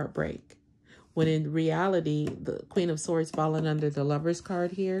in heartbreak. When in reality, the Queen of Swords falling under the Lovers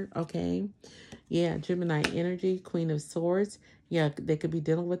card here, okay? Yeah, Gemini energy, Queen of Swords. Yeah, they could be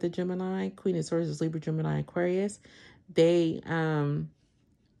dealing with the Gemini. Queen of Swords is Libra, Gemini, Aquarius. They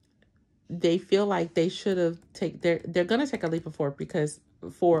feel like they should have they're gonna take a leap of faith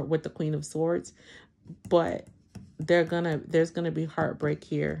with the Queen of Swords, but there's gonna be heartbreak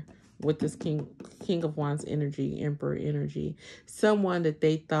here with this King of Wands energy, Emperor energy. Someone that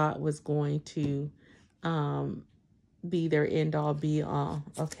they thought was going to be their end all be all.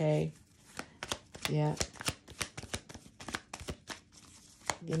 Okay. Yeah.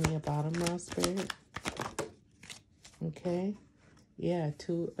 Give me a bottom now, Spirit. Okay. Yeah,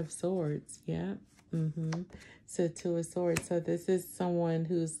 Two of Swords. Yeah. So Two of Swords. So this is someone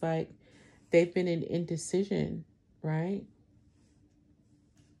who's like, they've been in indecision, right?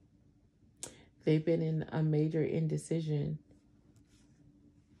 They've been in a major indecision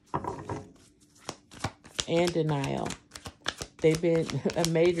and denial. They've been a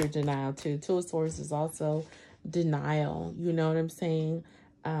major denial too. Two of Swords is also denial. You know what I'm saying?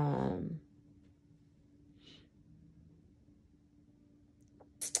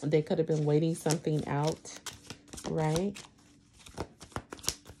 They could have been waiting something out, right?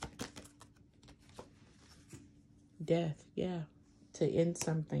 Death, yeah, to end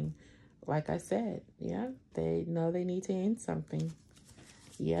something. Like I said, yeah, they know they need to end something.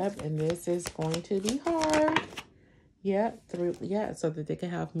 Yep, and this is going to be hard. Yep, so that they can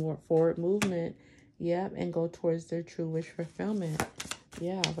have more forward movement. Yep, and go towards their true wish fulfillment.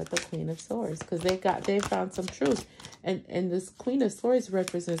 Yeah, with the Queen of Swords, because they found some truth, and this Queen of Swords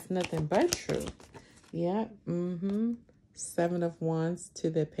represents nothing but truth. Yeah. Seven of Wands to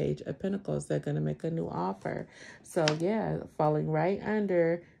the Page of Pentacles. They're going to make a new offer. So yeah, falling right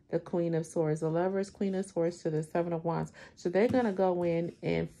under the Queen of Swords, the Lovers, Queen of Swords to the Seven of Wands. So they're going to go in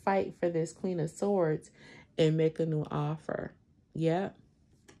and fight for this Queen of Swords and make a new offer. Yep.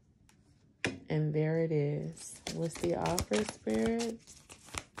 And there it is. What's the offer, Spirit?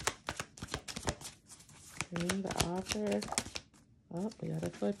 The offer. Oh, we got a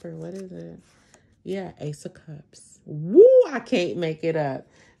flipper. What is it? Yeah, Ace of Cups. Woo, I can't make it up.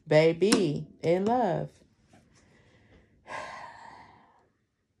 Baby, in love.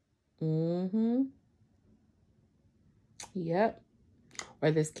 Yep.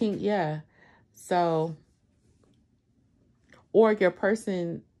 Or this king, yeah. So, or your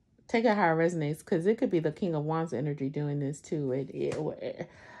person, take it how it resonates, because it could be the King of Wands energy doing this too.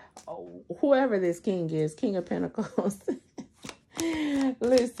 Whoever this king is, King of Pentacles.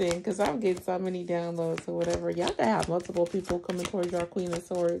 Listen, because I'm getting so many downloads or whatever. Y'all can have multiple people coming towards your Queen of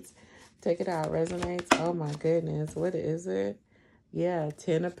Swords. Take it out. Resonates. Oh my goodness. What is it? Yeah,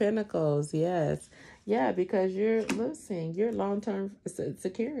 Ten of Pentacles. Yes. Yeah, because you're long-term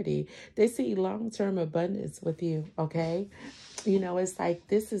security. They see long-term abundance with you, okay? You know, it's like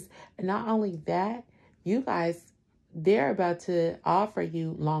this is not only that, you guys, they're about to offer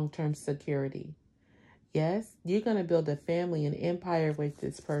you long-term security. Yes, you're going to build a family, an empire with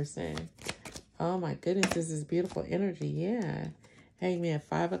this person. Oh my goodness, this is beautiful energy. Yeah. Hangman,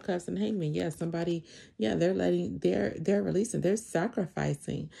 Five of Cups and Hangman. Yeah, somebody, yeah, they're releasing, they're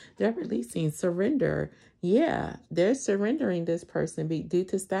sacrificing, they're releasing, surrender. Yeah, they're surrendering this person due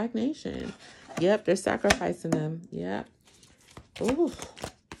to stagnation. Yep, they're sacrificing them. Yep. Ooh.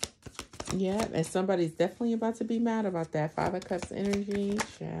 Yeah, and somebody's definitely about to be mad about that. Five of Cups energy.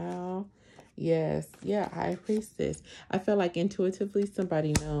 Ciao. Yes. Yeah, High Priestess. I feel like intuitively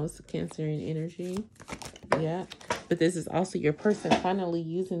somebody knows Cancerian energy. Yeah. But this is also your person finally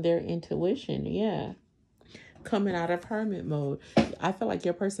using their intuition. Yeah. Coming out of hermit mode. I feel like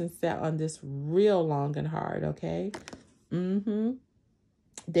your person sat on this real long and hard, okay? They've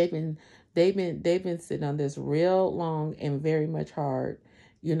been sitting on this real long and very much hard.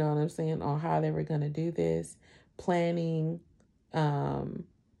 You know what I'm saying? On how they were going to do this. Planning,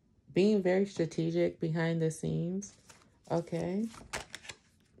 being very strategic behind the scenes. Okay.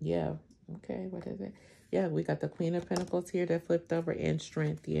 Yeah. Okay. What is it? Yeah, we got the Queen of Pentacles here that flipped over, and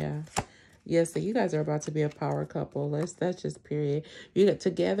Strength. Yeah. Yeah, so you guys are about to be a power couple. That's just period. You get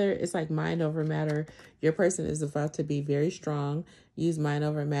together, it's like mind over matter. Your person is about to be very strong, use mind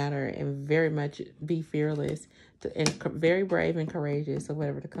over matter, and very much be fearless and very brave and courageous or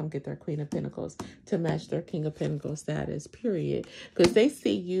whatever to come get their Queen of Pentacles to match their King of Pentacles status, period. Because they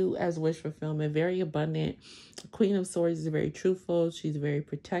see you as wish fulfillment, very abundant. Queen of Swords is very truthful. She's very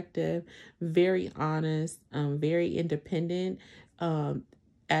protective, very honest, very independent,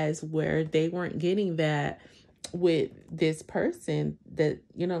 as where they weren't getting that with this person that,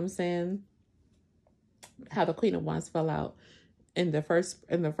 you know what I'm saying? How the Queen of Wands fell out in the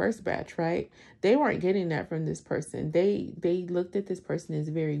first batch, right? They weren't getting that from this person. They looked at this person as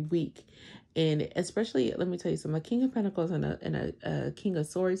very weak. And especially, let me tell you something, a King of Pentacles and a King of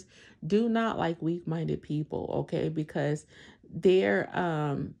Swords do not like weak-minded people, okay? Because they're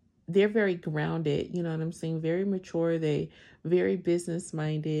very grounded, you know what I'm saying? Very mature, they very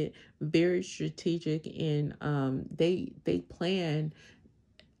business-minded, very strategic, and they plan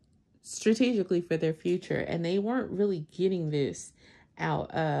strategically for their future, and they weren't really getting this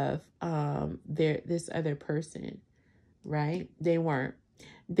out of this other person, right? They weren't.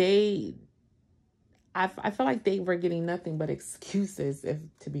 I feel like they were getting nothing but excuses, if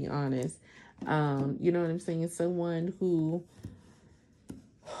to be honest. You know what I'm saying? Someone who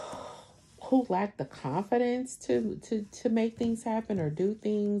lacked the confidence to make things happen or do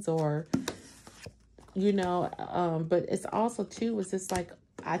things, or you know, but it's also too was just like,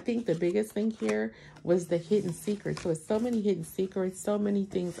 I think the biggest thing here was the hidden secrets. So it's so many hidden secrets, so many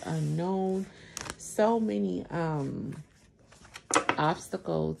things unknown, so many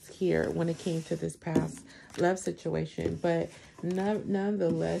obstacles here when it came to this past love situation. But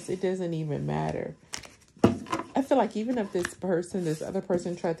nonetheless, it doesn't even matter. I feel like even if this other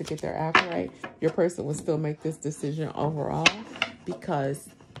person tried to get their act right, your person would still make this decision overall, because,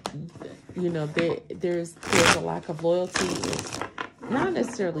 you know, there's a lack of loyalty. Not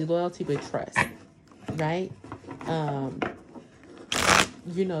necessarily loyalty, but trust, right?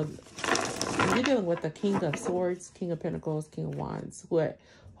 You know, you're dealing with the King of Swords, King of Pentacles, King of Wands,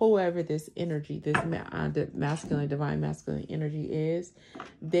 whoever this energy, this masculine, divine masculine energy is,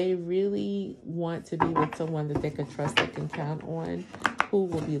 they really want to be with someone that they can trust, that can count on, who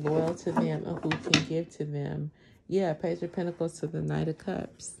will be loyal to them and who can give to them. Yeah, Page of Pentacles to the Knight of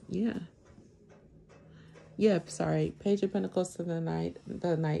Cups. Yeah. Yep, sorry. Page of Pentacles to the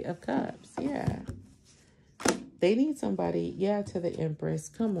Knight of Cups. Yeah. They need somebody. Yeah, to the Empress.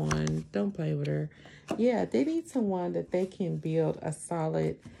 Come on. Don't play with her. Yeah, they need someone that they can build a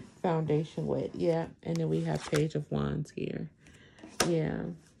solid foundation with. Yeah. And then we have Page of Wands here. Yeah.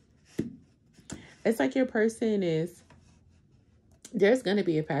 It's like your person is, there's going to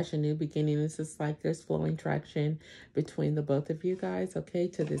be a passion new beginning. It's just like there's flowing traction between the both of you guys. Okay,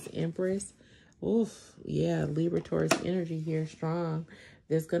 to this Empress. Oof, yeah, Libra Taurus energy here strong.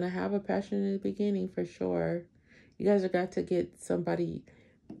 There's going to have a passion in the beginning for sure. You guys are got to get somebody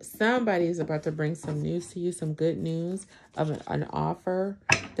is about to bring some news to you, some good news of an offer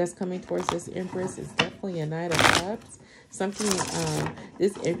that's coming towards this Empress. It's definitely a Knight of Cups. Something,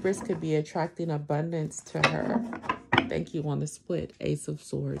 this Empress could be attracting abundance to her. Thank you on the split. Ace of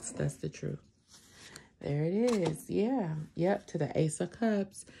Swords, that's the truth. There it is. Yeah. Yep, to the Ace of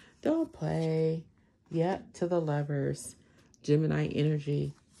Cups. Don't play. Yep, to the Lovers. Gemini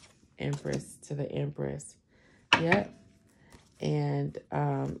energy. Empress to the Empress. Yep. And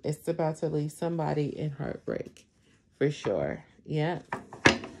it's about to leave somebody in heartbreak. For sure. Yep.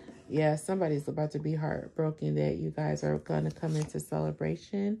 Yeah, somebody's about to be heartbroken that you guys are going to come into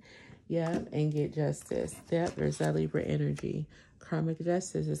celebration. Yep, and get justice. Yep, there's that Libra energy. Karmic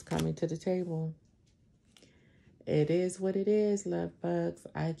justice is coming to the table. It is what it is, love bugs.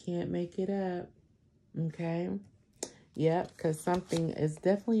 I can't make it up. Okay. Yep, because something is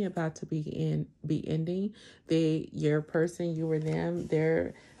definitely about to be ending. Your person, you or them,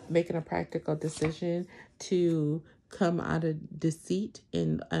 they're making a practical decision to come out of deceit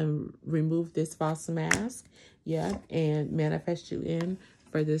and remove this false mask. Yep, and manifest you in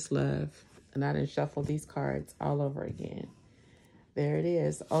for this love. And I didn't shuffle these cards all over again. There it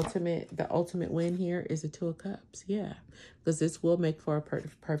is. The ultimate win here is the Two of Cups. Yeah, because this will make for a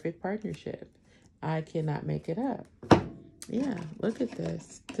perfect partnership. I cannot make it up. Yeah, look at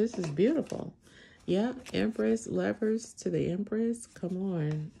this. This is beautiful. Yeah, Empress, Lovers to the Empress. Come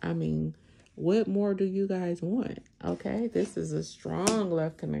on. I mean, what more do you guys want? Okay, this is a strong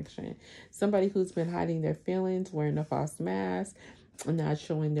love connection. Somebody who's been hiding their feelings, wearing a false mask, not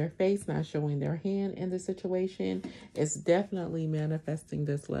showing their face, not showing their hand in the situation, is definitely manifesting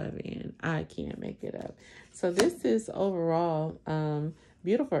this love in. I can't make it up. So this is overall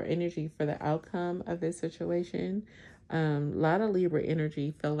beautiful energy for the outcome of this situation. A lot of Libra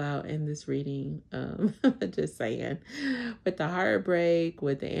energy fell out in this reading. Just saying, with the heartbreak,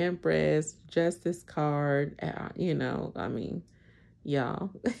 with the Empress, Justice card, I mean, y'all.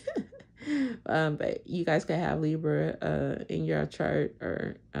 But you guys could have Libra in your chart,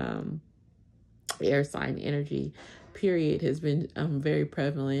 or air sign energy, period, has been very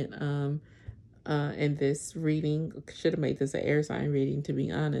prevalent in this reading. Should have made this an air sign reading, to be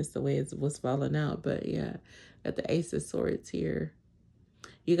honest, the way it was falling out. But yeah, got the Ace of Swords here.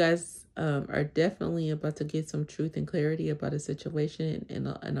 You guys are definitely about to get some truth and clarity about a situation and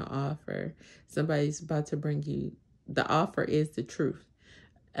an offer. Somebody's about to bring you, the offer is the truth.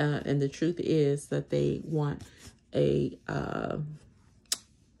 And the truth is that they want to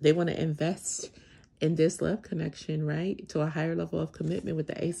invest in this love connection, right? To a higher level of commitment with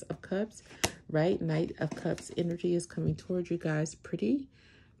the Ace of Cups, right? Knight of Cups energy is coming towards you guys pretty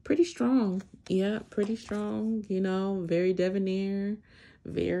strong. Yeah, pretty strong, very debonair,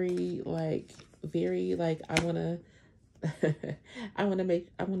 very like, I want to I want to make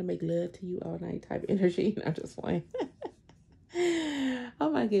love to you all night type energy. I'm just playing. Oh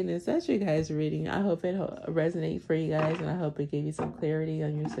my goodness, that's your guys' reading. I hope it resonates for you guys, and I hope it gave you some clarity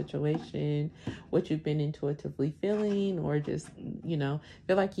on your situation, what you've been intuitively feeling, or just feel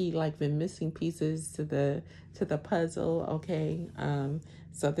like you been missing pieces to the puzzle. Okay,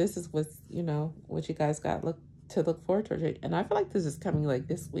 so this is what you guys got to look forward to, and I feel like this is coming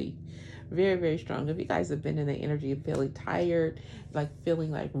this week. Very, very strong. If you guys have been in the energy of feeling tired,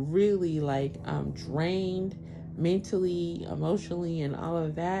 feeling really drained, mentally, emotionally, and all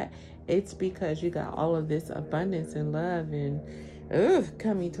of that, it's because you got all of this abundance and love and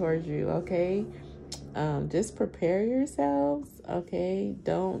coming towards you. Okay, just prepare yourselves. Okay,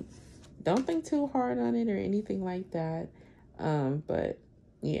 don't think too hard on it or anything like that. But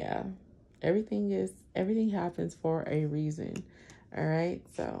yeah, everything happens for a reason. All right,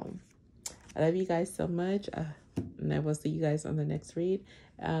 so I love you guys so much. And I will see you guys on the next read.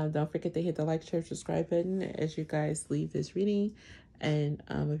 Don't forget to hit the like, share, subscribe button as you guys leave this reading. And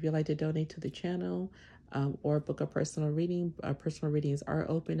if you'd like to donate to the channel or book a personal reading, personal readings are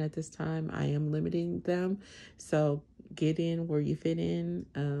open at this time. I am limiting them. So get in where you fit in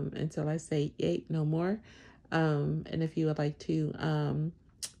until I say yay, no more. And if you would like to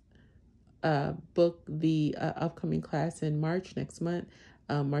book the upcoming class in March, next month,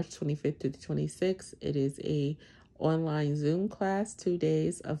 March 25th to the 26th, it is a online Zoom class, 2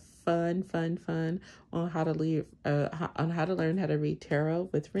 days of fun on how to learn how to read tarot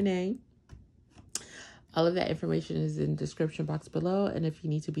with Renee. All of that information is in the description box below. And if you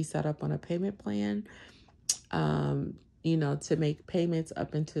need to be set up on a payment plan, to make payments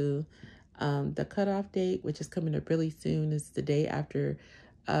up into the cutoff date, which is coming up really soon, is the day after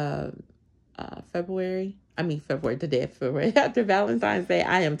February, the day of February, after Valentine's Day.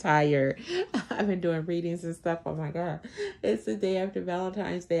 I am tired. I've been doing readings and stuff. Oh my God. It's the day after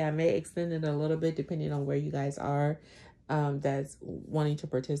Valentine's Day. I may extend it a little bit depending on where you guys are that's wanting to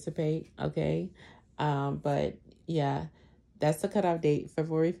participate. Okay. But yeah, that's the cutoff date,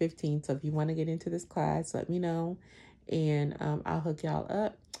 February 15th. So if you want to get into this class, let me know. And I'll hook y'all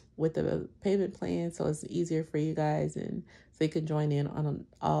up with the payment plan so it's easier for you guys, and so you can join in on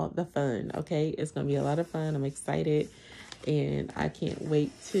all the fun. Okay, it's gonna be a lot of fun. I'm excited, and I can't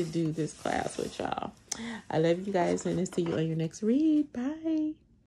wait to do this class with y'all. I love you guys, and I'll see you on your next read. Bye.